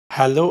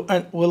Hello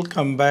and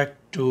welcome back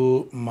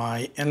to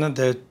my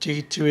another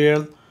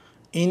tutorial.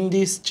 In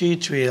this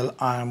tutorial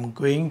I am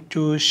going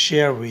to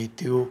share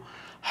with you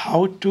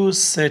how to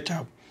set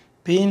up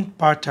pin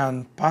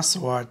pattern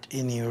password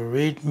in your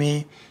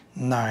Redmi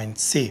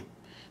 9C.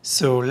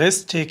 So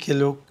let's take a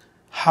look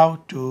how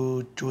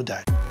to do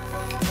that.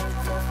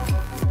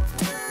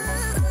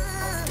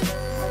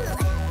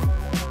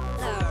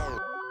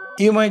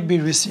 You might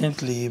be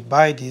recently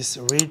buy this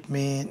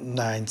Redmi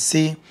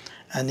 9C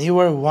and you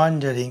are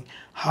wondering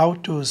how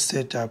to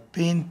set up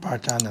pin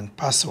pattern and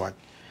password.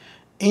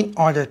 In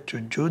order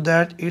to do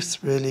that,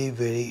 it's really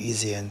very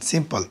easy and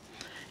simple.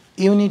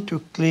 You need to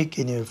click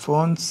in your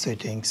phone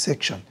settings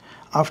section.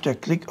 After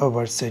click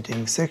over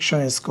settings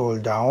section, scroll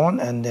down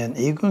and then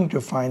you're going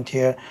to find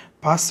here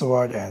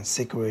password and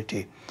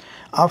security.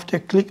 After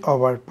click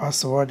over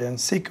password and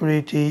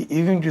security,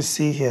 you're going to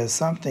see here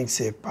something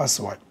say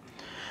password.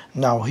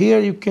 Now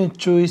here you can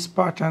choose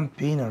pattern,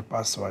 pin or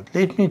password.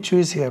 Let me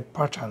choose here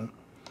pattern,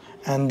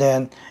 and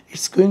then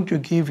it's going to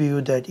give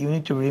you that you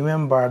need to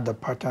remember the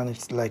pattern.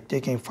 It's like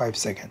taking 5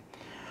 seconds.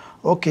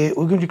 Okay,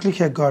 we're going to click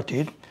here, got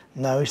it.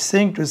 Now it's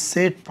saying to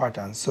set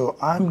pattern, so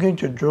I'm going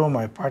to draw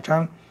my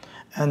pattern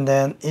and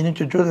then you need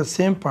to draw the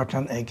same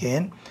pattern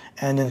again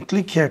and then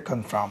click here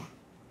confirm.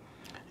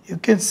 You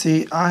can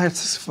see I have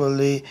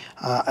successfully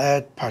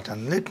add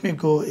pattern. Let me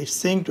go, it's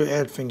saying to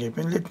add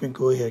fingerprint. Let me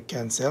go here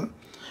cancel.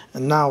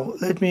 And now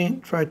let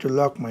me try to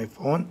lock my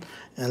phone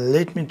and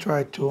let me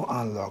try to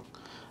unlock.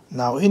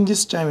 Now in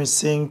this time it's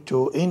saying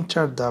to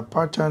enter the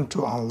pattern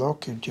to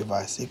unlock your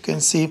device. You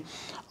can see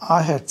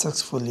I had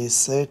successfully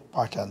set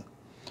pattern.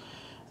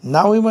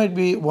 Now you might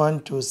be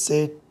want to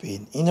set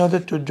pin. In order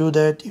to do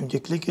that, you need to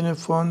click in your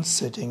phone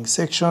settings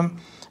section.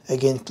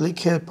 Again click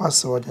here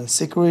password and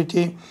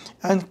security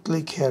and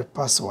click here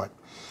password.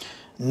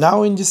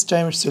 Now in this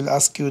time it will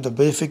ask you the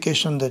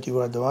verification that you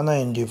are the owner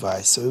in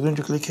device. So we're going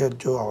to click here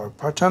to our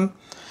pattern.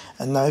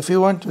 And now if you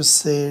want to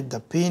say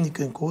the pin, you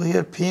can go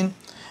here pin.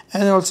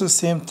 And also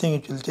same thing,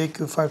 it will take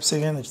you 5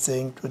 seconds. It's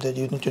saying to that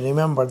you need to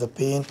remember the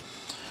pin.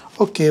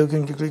 Okay, we're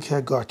going to click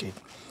here, got it.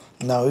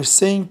 Now it's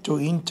saying to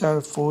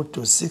enter 4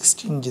 to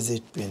 16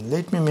 digit pin.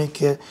 Let me make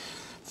here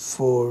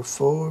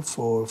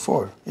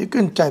 4444. You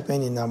can type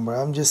any number.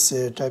 I'm just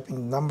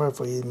typing number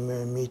for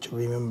me to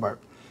remember.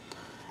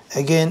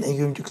 Again, you're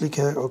going to click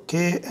here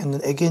OK, and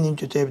then again you need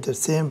to type the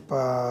same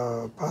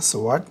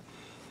password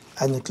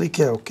and then click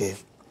here OK.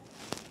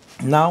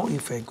 Now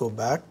if I go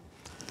back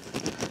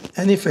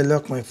and if I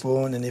lock my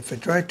phone and if I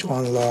try to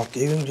unlock,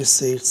 you're going to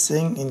see it's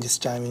saying in this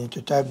time you need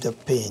to type the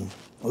pin.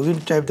 We're going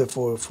to type the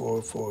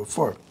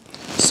 4444.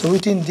 So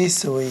within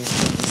this way you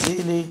can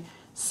easily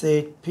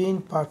set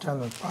pin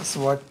pattern and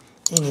password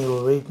in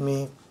your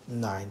Redmi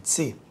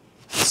 9C.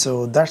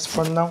 So that's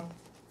for now.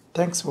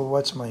 Thanks for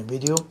watching my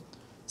video.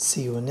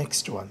 See you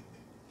next one.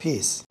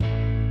 Peace.